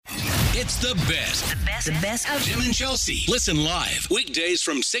It's the best. The best of Jim and Chelsea. Listen live weekdays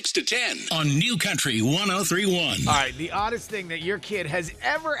from 6 to 10 on New Country 103.1. All right, the oddest thing that your kid has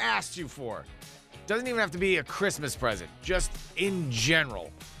ever asked you for. Doesn't even have to be a Christmas present, just in general.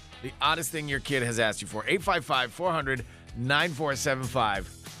 The oddest thing your kid has asked you for. 855-400-9475.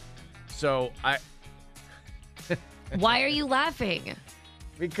 So Why are you laughing?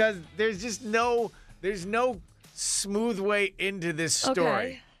 because there's no smooth way into this story.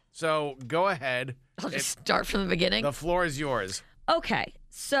 Okay. So go ahead. I'll just start from the beginning. The floor is yours. Okay,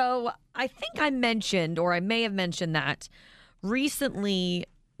 so I think I mentioned, or I may have mentioned that recently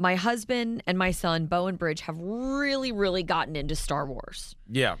my husband and my son, Bo and Bridge, have really, really gotten into Star Wars.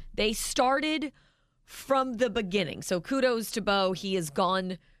 Yeah. They started from the beginning. So kudos to Bo. He has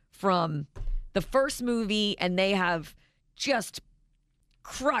gone from the first movie, and they have just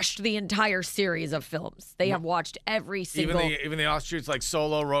crushed the entire series of films. They have watched every single. Even the offshoots like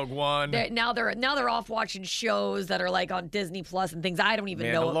Solo, Rogue One, Now they're off watching shows that are like on Disney Plus and things. I don't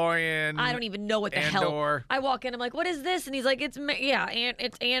even know. Mandalorian. I don't even know what the hell. I walk in, I'm like, what is this? And he's like, it's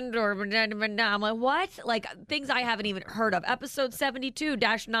Andor. I'm like, what? Like things I haven't even heard of. Episode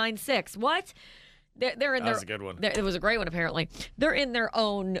 72-96. What? They're in That was a good one. It was a great one, apparently. They're in their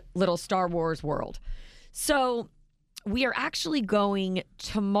own little Star Wars world. So we are actually going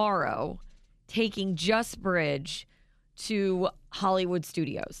tomorrow, taking Just Bridge to Hollywood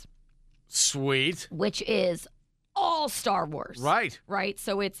Studios. Sweet. Which is all Star Wars. Right. Right?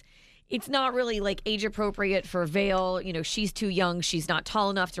 So it's not really like age appropriate for Vale. You know, she's too young. She's not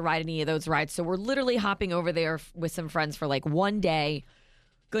tall enough to ride any of those rides. So we're literally hopping over there with some friends for like one day.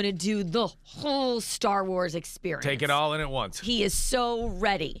 Going to do the whole Star Wars experience. Take it all in at once. He is so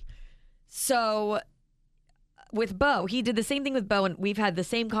ready. So with Bo, he did the same thing with Bo, and we've had the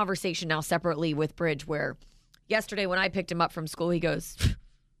same conversation now separately with Bridge, where yesterday when I picked him up from school, he goes,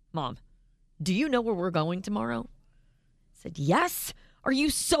 Mom, do you know where we're going tomorrow? I said, yes. Are you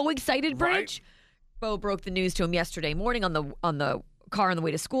so excited, Bridge? Right. Bo broke the news to him yesterday morning on the car on the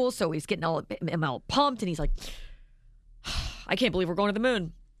way to school, so he's getting all pumped, and he's like, I can't believe we're going to the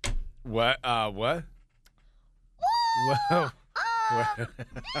moon. What? What? Whoa.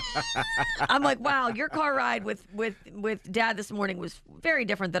 I'm like, wow, your car ride with Dad this morning was very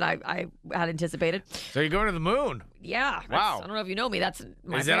different than I had anticipated. So you're going to the moon? Yeah. Wow. I don't know if you know me. That's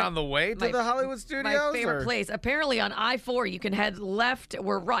Is that on the way to the Hollywood Studios? My favorite place. Apparently on I-4, you can head left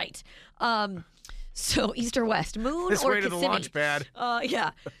or right. So east or west, moon this or way to Kissimmee. the launch pad.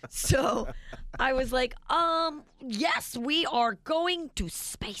 Yeah. So I was like, yes, we are going to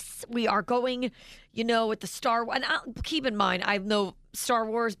space. We are going, with the Star Wars. And keep in mind, I know Star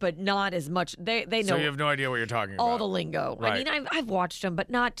Wars, but not as much. They know. So you have no idea what you're talking about. All the lingo. Right. I mean, I've watched them, but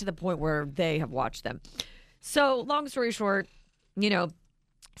not to the point where they have watched them. So long story short, it's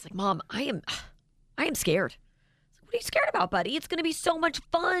like, Mom, I am scared. What are you scared about, buddy? It's going to be so much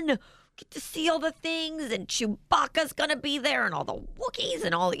fun. Get to see all the things, and Chewbacca's gonna be there, and all the Wookiees,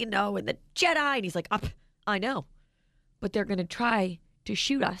 and all and the Jedi. And he's like, I know, but they're gonna try to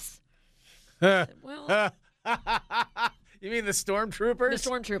shoot us. I said, well, you mean the stormtroopers? The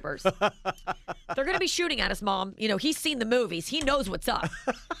stormtroopers. They're gonna be shooting at us, Mom. He's seen the movies. He knows what's up.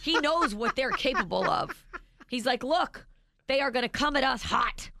 He knows what they're capable of. He's like, look, they are gonna come at us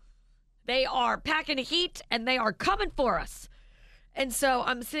hot. They are packing heat, and they are coming for us. And so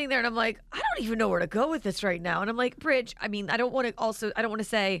I'm sitting there and I'm like, I don't even know where to go with this right now. And I'm like, Bridge, I mean, I don't want to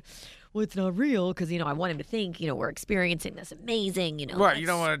say, well, it's not real because, I want him to think, we're experiencing this amazing, Right, you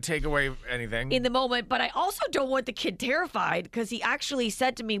don't want to take away anything. In the moment. But I also don't want the kid terrified because he actually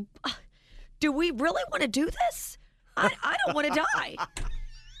said to me, do we really want to do this? I don't want to die.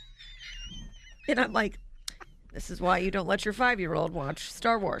 And I'm like, this is why you don't let your 5-year-old watch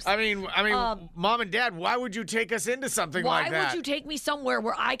Star Wars. I mean, Mom and Dad, why would you take us into something like that? Why would you take me somewhere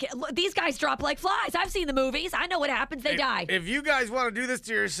where I can? Look, these guys drop like flies. I've seen the movies. I know what happens. They die. If you guys want to do this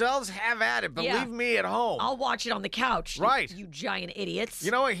to yourselves, have at it. But leave me at home. I'll watch it on the couch. Right. You giant idiots.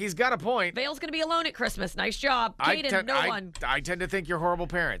 You know what? He's got a point. Vale's going to be alone at Christmas. Nice job. Kaden, no one. I tend to think you're horrible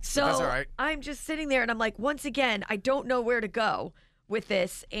parents. So that's all right. I'm just sitting there and I'm like, once again, I don't know where to go with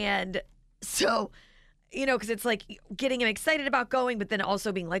this. And so... because it's like getting him excited about going, but then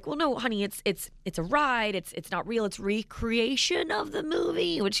also being like, well, no, honey, it's a ride. It's not real. It's recreation of the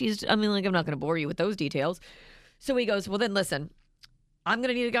movie, which I'm not going to bore you with those details. So he goes, well, then listen, I'm going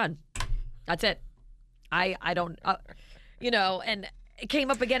to need a gun. That's it. I don't, and it came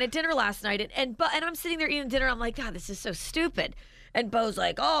up again at dinner last night. And I'm sitting there eating dinner. I'm like, God, this is so stupid. And Bo's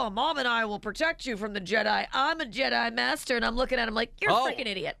like, oh, Mom and I will protect you from the Jedi. I'm a Jedi Master. And I'm looking at him like, you're a freaking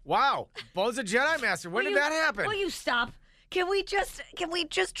idiot. Wow. Bo's a Jedi Master. When did that happen? Will you stop? Can we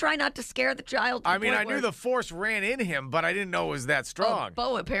just try not to scare the child? I mean, I knew the force ran in him, but I didn't know it was that strong.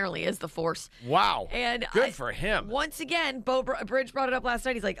 Bo apparently is the force. Wow. And good for him. Once again, Bridge brought it up last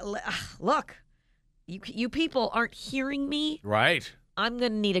night. He's like, look, you people aren't hearing me. Right. I'm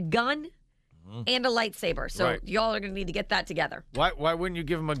going to need a gun and a lightsaber. So y'all are going to need to get that together. Why wouldn't you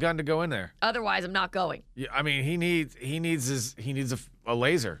give him a gun to go in there? Otherwise, I'm not going. Yeah, I mean, he needs a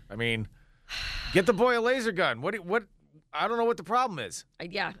laser. I mean, get the boy a laser gun. What? I don't know what the problem is.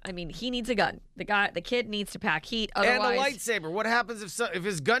 Yeah, I mean, he needs a gun. The kid needs to pack heat. Otherwise, and a lightsaber. What happens if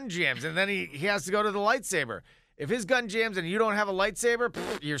his gun jams and then he has to go to the lightsaber? If his gun jams and you don't have a lightsaber,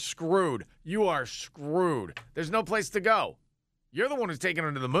 you're screwed. You are screwed. There's no place to go. You're the one who's taking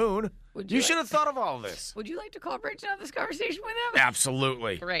him to the moon. You should have thought of all of this. Would you like to call Bridge and have this conversation with him?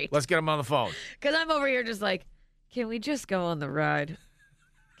 Absolutely. Great. Let's get him on the phone. Because I'm over here just like, can we just go on the ride?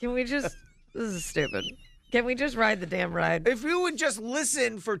 Can we just... This is stupid. Can we just ride the damn ride? If you would just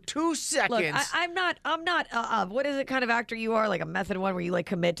listen for 2 seconds. Look, I'm not, what is it kind of actor you are? Like a method one where you like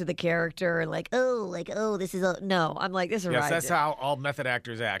commit to the character and this is no. I'm like, this is a ride. Yes, that's how all method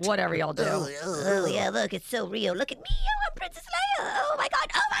actors act. Whatever y'all do. Oh, yeah, look, it's so real. Look at me. Oh, I'm Princess Leia. Oh, my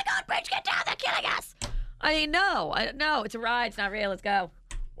God, Bridge, get down. They're killing us. I mean, no, it's a ride. It's not real. Let's go.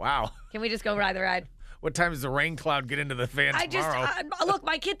 Wow. Can we just go ride the ride? What time does the rain cloud get into the van tomorrow? Look,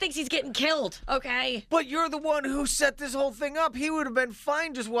 my kid thinks he's getting killed, okay? But you're the one who set this whole thing up. He would have been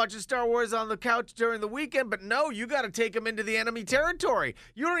fine just watching Star Wars on the couch during the weekend, but no, you got to take him into the enemy territory.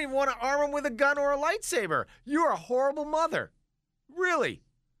 You don't even want to arm him with a gun or a lightsaber. You're a horrible mother. Really.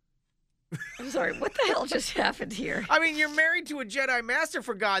 I'm sorry, what the hell just happened here? I mean, you're married to a Jedi Master,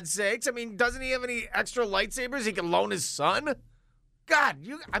 for God's sakes. I mean, doesn't he have any extra lightsabers he can loan his son? God,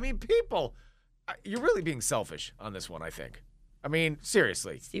 people... You're really being selfish on this one, I think. I mean,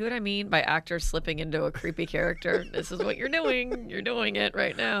 seriously. See what I mean by actors slipping into a creepy character? This is what you're doing. You're doing it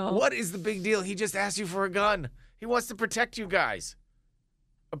right now. What is the big deal? He just asked you for a gun. He wants to protect you guys.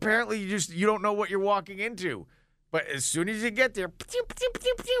 Apparently, you don't know what you're walking into. But as soon as you get there,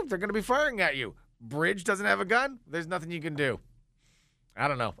 they're going to be firing at you. Bridge doesn't have a gun? There's nothing you can do. I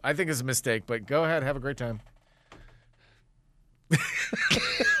don't know. I think it's a mistake, but go ahead. Have a great time.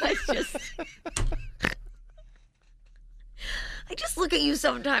 I just look at you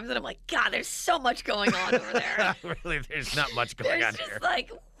sometimes and I'm like, God, there's so much going on over there. Really, there's not much going on here. There's just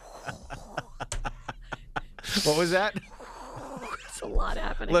like... What was that? It's a lot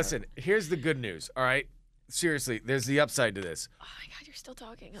happening. Listen, here's the good news, all right? Seriously, there's the upside to this. Oh, my God, you're still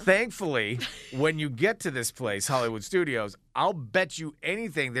talking. Huh? Thankfully, when you get to this place, Hollywood Studios, I'll bet you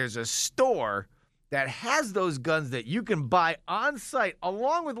anything there's a store that has those guns that you can buy on site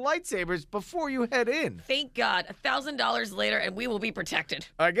along with lightsabers before you head in. Thank God. $1,000 later, and we will be protected.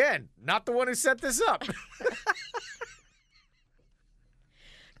 Again, not the one who set this up.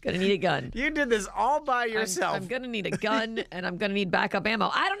 Gonna need a gun. You did this all by yourself. I'm gonna need a gun, and I'm gonna need backup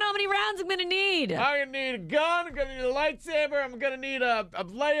ammo. I don't know how many rounds I'm gonna need. I'm gonna need a gun. I'm gonna need a lightsaber. I'm gonna need a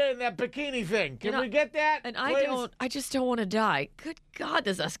Leia and that bikini thing. Can we get that? And please? I just don't want to die. Good God,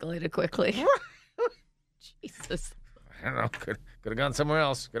 this escalated quickly. Jesus. I don't know. Could have gone somewhere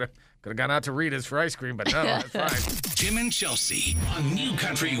else. Could have gone out to Rita's for ice cream, but no, that's fine. Tim and Chelsea on New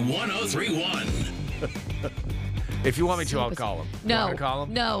Country 103.1. If you want me to, I'll call him. No. You want me to call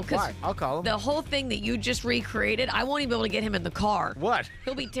him? No, because Why? I'll call him. The whole thing that you just recreated, I won't even be able to get him in the car. What?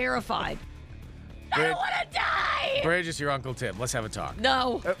 He'll be terrified. Bridge, I don't want to die. Bridge, it's your Uncle Tim. Let's have a talk.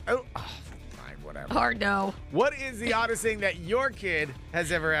 No. Fine, whatever. Hard no. What is the oddest thing that your kid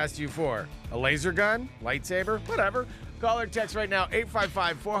has ever asked you for? A laser gun? Lightsaber? Whatever. Call or text right now,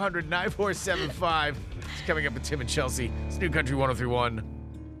 855-400-9475. It's coming up with Tim and Chelsea. It's New Country 103.1.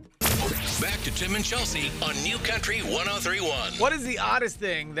 Back to Tim and Chelsea on New Country 103.1. What is the oddest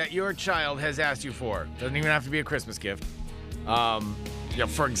thing that your child has asked you for? Doesn't even have to be a Christmas gift.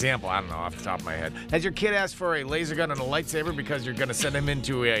 For example, I don't know off the top of my head. Has your kid asked for a laser gun and a lightsaber because you're going to send him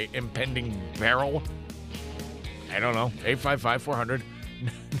into a impending barrel? I don't know.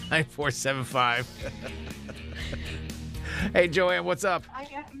 855-400-9475. Hey, Joanne, what's up? I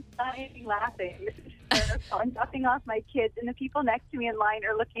am dying laughing. This is hysterical. I'm dropping off my kids, and the people next to me in line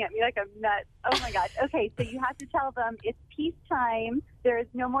are looking at me like I'm nuts. Oh, my gosh. Okay, so you have to tell them it's peacetime. There is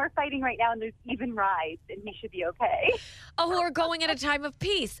no more fighting right now, and there's even rides, and he should be okay. Oh, we're going at a time of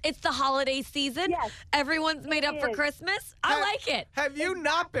peace. It's the holiday season. Yes. Everyone's made up for is. Christmas. I like it. Have you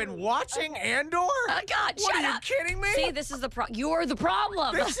not been watching Andor? God, what, shut are you up. kidding me? See, this is the you're the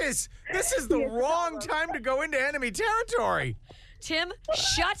problem. This is the wrong time to go into enemy territory. Tim,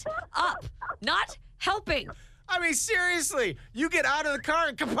 shut up. Not helping. I mean, seriously, you get out of the car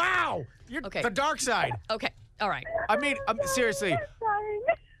and kapow! You're Okay. the dark side. Okay. All right. I mean, seriously, Sorry.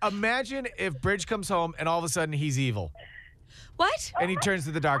 imagine if Bridge comes home and all of a sudden he's evil What? and he turns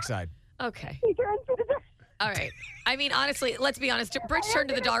to the dark side. Okay. He turns to the All right. I mean, honestly, let's be honest. Bridge turned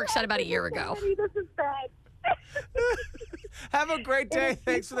to the dark side about a year ago. This is bad. Have a great day.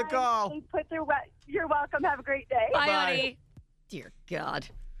 Thanks for the call. They put their You're welcome. Have a great day. Bye, Bye. honey. Dear God.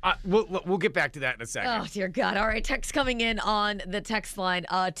 We'll get back to that in a second. Oh, dear God. All right. Text coming in on the text line.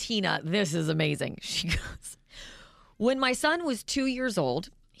 Tina, this is amazing. She goes, when my son was 2 years old,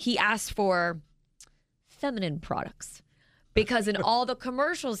 he asked for feminine products because in all the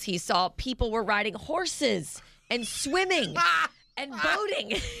commercials he saw, people were riding horses and swimming and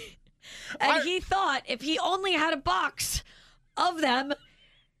boating. And he thought if he only had a box of them,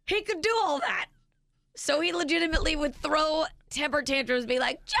 he could do all that. So he legitimately would throw temper tantrums, be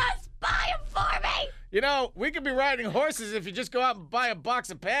like, just buy them for me. You know, we could be riding horses if you just go out and buy a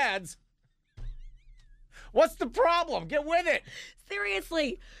box of pads. What's the problem? Get with it.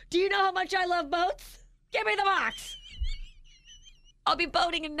 Seriously, do you know how much I love boats? Give me the box. I'll be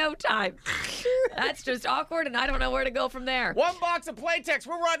boating in no time. That's just awkward, and I don't know where to go from there. One box of Playtex.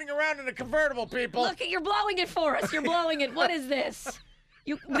 We're riding around in a convertible, people. Look, you're blowing it for us. You're blowing it. What is this?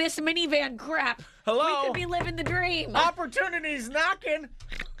 This minivan crap. Hello? We could be living the dream. Opportunity's knocking.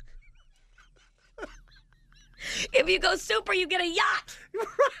 If you go super, you get a yacht.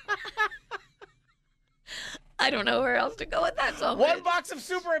 I don't know where else to go with that so One much. box of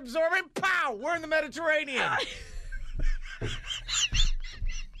super absorbent. Pow! We're in the Mediterranean. There's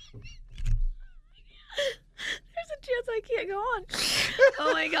a chance I can't go on.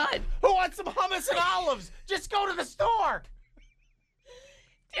 Oh, my God. Who wants some hummus and olives? Just go to the store.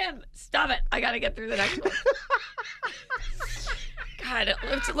 Tim, stop it. I got to get through the next one. God,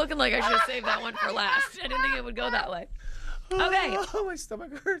 it's looking like I should have saved that one for last. I didn't think it would go that way. Okay. Oh, my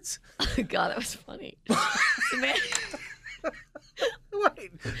stomach hurts. God, that was funny. Man,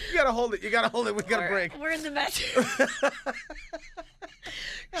 Wait, you gotta hold it. You gotta hold it. We gotta break. we're in the mess.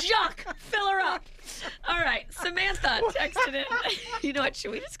 Jacques, fill her up. All right, Samantha texted in. You know what?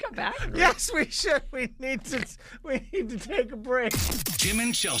 Should we just come back? Yes, we should. We need to take a break. Tim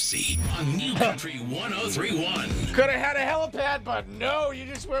and Chelsea on New Country 103.1. Could have had a helipad, but no, you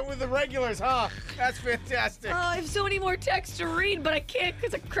just went with the regulars, huh? That's fantastic. Oh, I have so many more texts to read, but I can't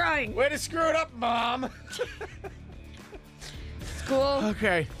because I'm crying. Way to screw it up, Mom. Cool.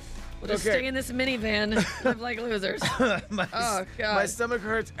 Okay. We'll just stay in this minivan, live like losers. my, Oh, God. My stomach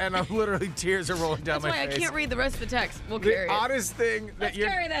hurts, and I'm literally tears are rolling down That's my why face. I can't read the rest of the text. We'll carry The it. oddest thing that Let's your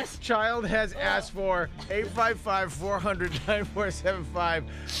carry this. child has asked for, 855-400-9475,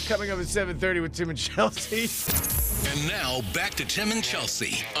 coming up at 7:30 with Tim and Chelsea. And now back to Tim and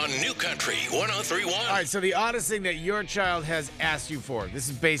Chelsea on New Country 103.1. All right, so the oddest thing that your child has asked you for. This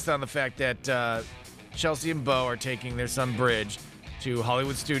is based on the fact that Chelsea and Bo are taking their son Bridge to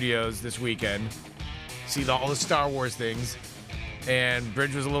Hollywood Studios this weekend, see all the Star Wars things, and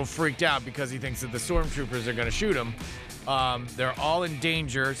Bridge was a little freaked out because he thinks that the stormtroopers are going to shoot him. They're all in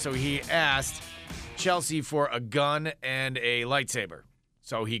danger, so he asked Chelsea for a gun and a lightsaber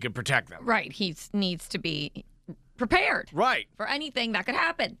so he could protect them. Right. He needs to be prepared Right. for anything that could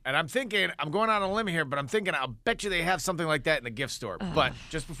happen. And I'm thinking, I'm going out on a limb here, but I'm thinking I'll bet you they have something like that in the gift store. But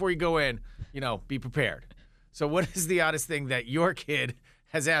just before you go in, be prepared. So what is the oddest thing that your kid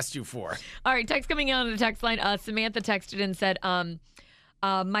has asked you for? All right, text coming in on the text line. Samantha texted and said,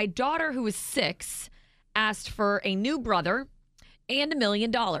 my daughter, who is 6, asked for a new brother and $1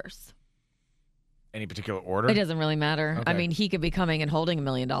 million. Any particular order? It doesn't really matter. Okay. I mean, he could be coming and holding $1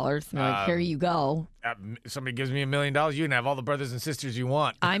 million. Like, here you go. Somebody gives me $1 million, you can have all the brothers and sisters you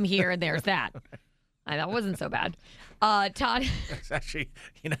want. I'm here and there's that. That wasn't so bad. Todd. It's actually,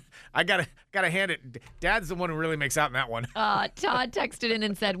 I gotta hand it. Dad's the one who really makes out in that one. Todd texted in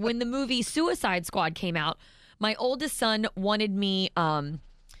and said, when the movie Suicide Squad came out, my oldest son wanted me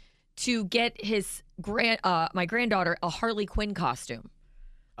to get my granddaughter a Harley Quinn costume.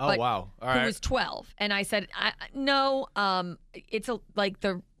 Oh, but wow. All who right. was 12. And I said, no, it's like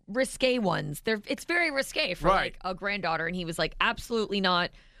the risque ones. It's very risque for Right. like a granddaughter. And he was like, absolutely not.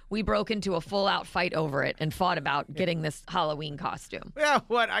 We broke into a full-out fight over it and fought about getting this Halloween costume. Yeah,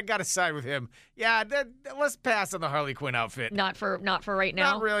 what? I got to side with him. Yeah, let's pass on the Harley Quinn outfit. Not for right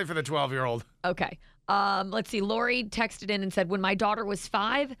now. Not really for the 12-year-old. Okay. Let's see. Lori texted in and said, when my daughter was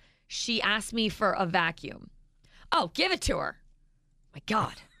 5, she asked me for a vacuum. Oh, give it to her. My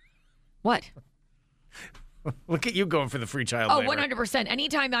God. What? Look at you going for the free child Oh, labor. 100%.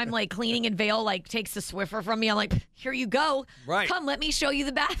 Anytime I'm like cleaning and Vale like takes the Swiffer from me, I'm like, here you go. Right. Come, let me show you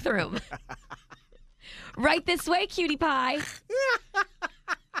the bathroom. Right this way, cutie pie.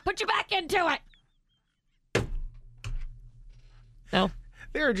 Put your back into it. No.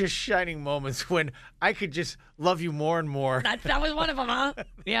 There are just shining moments when I could just love you more and more. That was one of them, huh?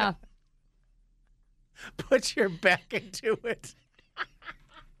 Yeah. Put your back into it.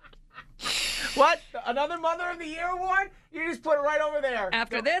 What? Another Mother of the Year award? You just put it right over there.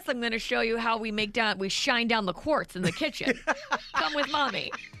 After this, I'm going to show you how we shine down the quartz in the kitchen. Come with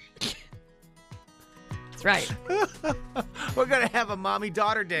mommy. That's right. We're going to have a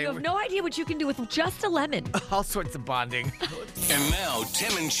mommy-daughter day. You have no idea what you can do with just a lemon. All sorts of bonding. And now,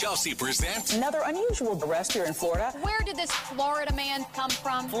 Tim and Chelsea present Another unusual arrest here in Florida. Where did this Florida man come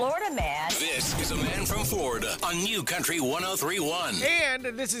from? Florida man. This is a Man from Florida on New Country 103.1. And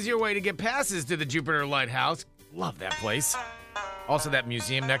this is your way to get passes to the Jupiter Lighthouse. Love that place. Also that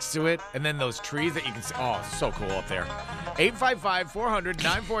museum next to it. And then those trees that you can see. Oh, so cool up there.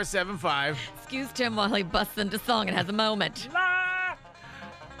 855-400-9475. Excuse Tim while he busts into song and has a moment.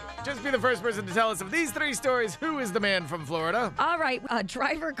 Just be the first person to tell us of these three stories. Who is the man from Florida? All right. A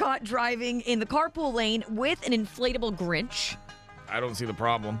driver caught driving in the carpool lane with an inflatable Grinch. I don't see the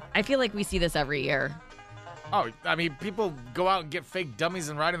problem. I feel like we see this every year. Oh, I mean, people go out and get fake dummies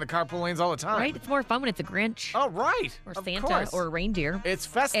and ride in the carpool lanes all the time. Right? It's more fun when it's a Grinch. Oh, right. Or Of Santa course. or a reindeer. It's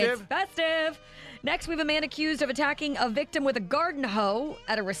festive. It's festive. Next, we have a man accused of attacking a victim with a garden hoe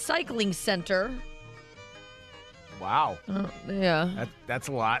at a recycling center. Wow. Yeah. That's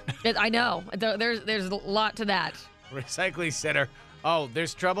a lot. I know. There's a lot to that. Recycling center. Oh,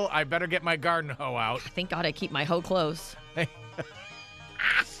 there's trouble. I better get my garden hoe out. Thank God I keep my hoe close.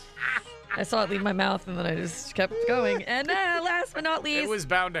 I saw it leave my mouth, and then I just kept going. And last but not least, It was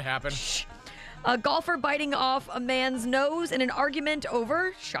bound to happen. a golfer biting off a man's nose in an argument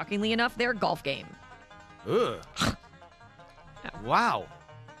over, shockingly enough, their golf game. Ugh. Wow.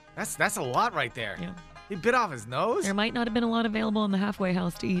 That's a lot right there. Yeah. He bit off his nose? There might not have been a lot available in the halfway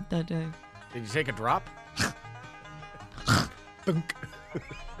house to eat that day. Did you take a drop? Bunk.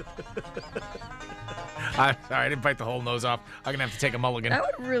 I'm sorry, I didn't bite the whole nose off. I'm going to have to take a mulligan. That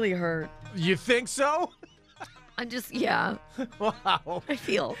would really hurt. You think so? I'm just, yeah, Wow. I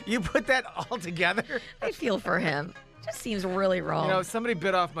feel You put that all together? for him. Just seems really wrong. You know, if somebody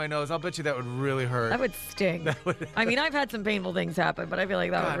bit off my nose, I'll bet you that would really hurt. That would sting. I mean, I've had some painful things happen, but I feel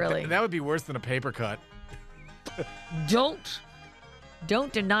like that God, would really. That would be worse than a paper cut. Don't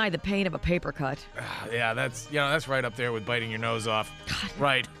deny the pain of a paper cut. Yeah, that's right up there with biting your nose off. God.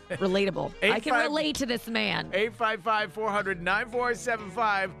 Right. Relatable. I can 85 relate to this man.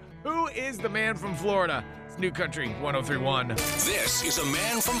 855-400-9475. Who is the man from Florida? It's New Country 103.1. This is a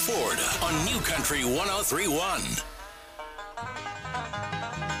Man from Florida on New Country 103.1.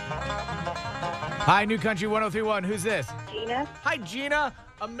 Hi, New Country 103.1. Who's this? Gina. Hi, Gina.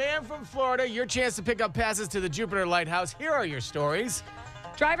 A man from Florida. Your chance to pick up passes to the Jupiter Lighthouse. Here are your stories.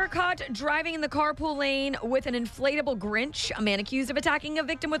 Driver caught driving in the carpool lane with an inflatable Grinch. A man accused of attacking a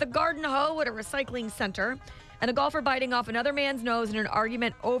victim with a garden hoe at a recycling center. And a golfer biting off another man's nose in an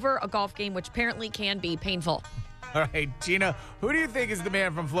argument over a golf game, which apparently can be painful. All right, Gina, who do you think is the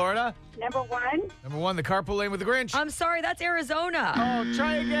man from Florida? Number one. Number one, the carpool lane with the Grinch. I'm sorry, that's Arizona. Oh,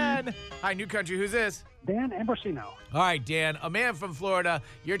 try again. Hi, New Country. Who's this? Dan Ambrosino. All right, Dan, a man from Florida.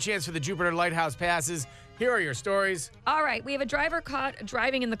 Your chance for the Jupiter Lighthouse passes. Here are your stories. All right, we have a driver caught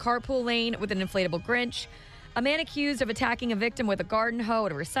driving in the carpool lane with an inflatable Grinch, a man accused of attacking a victim with a garden hoe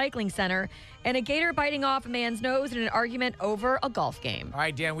at a recycling center, and a gator biting off a man's nose in an argument over a golf game. All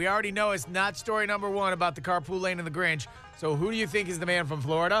right, Dan, we already know it's not story number one about the carpool lane and the Grinch. So who do you think is the man from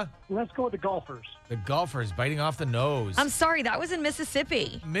Florida? Let's go with the golfers. The golfers biting off the nose. I'm sorry, that was in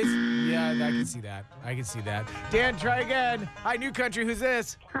Mississippi. Yeah, I can see that. Dan, try again. Hi, New Country. Who's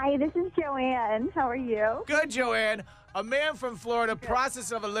this? Hi, this is Joanne. How are you? Good, Joanne. A man from Florida,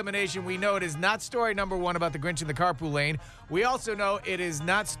 process of elimination. We know it is not story number one about the Grinch in the carpool lane. We also know it is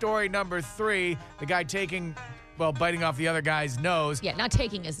not story number three, the guy biting off the other guy's nose. Yeah, not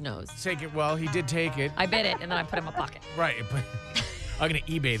taking his nose. Well, he did take it. I bit it, and then I put it in my pocket. Right. But I'm going to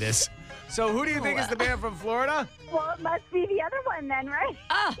eBay this. So who do you think is the man from Florida? Well, it must be the other one then, right?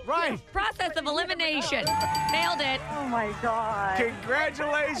 Ah, Right. process of elimination. Nailed it. Oh my God.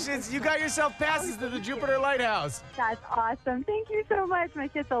 Congratulations. You got yourself passes to the Jupiter Lighthouse. That's awesome. Thank you so much. My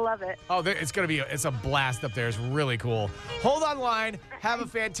kids will love it. Oh, it's a blast up there. It's really cool. Hold on line. Have a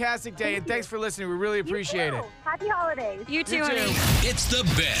fantastic day, and thanks for listening. We really appreciate it. Happy holidays. You too, You too. honey. It's the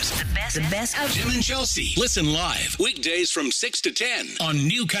best. The best of Tim and Chelsea. Listen live weekdays from 6 to 10 on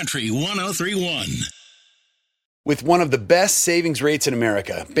New Country 103.1. With one of the best savings rates in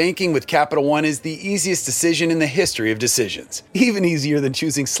America, banking with Capital One is the easiest decision in the history of decisions. Even easier than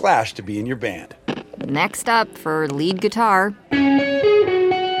choosing Slash to be in your band. Next up for lead guitar.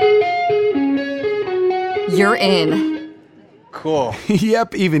 You're in. Cool.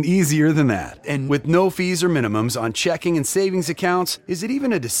 Yep, even easier than that. And with no fees or minimums on checking and savings accounts, is it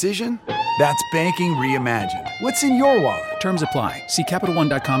even a decision? That's banking reimagined. What's in your wallet? Terms apply. See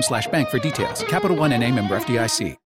CapitalOne.com/bank for details. Capital One NA, member FDIC.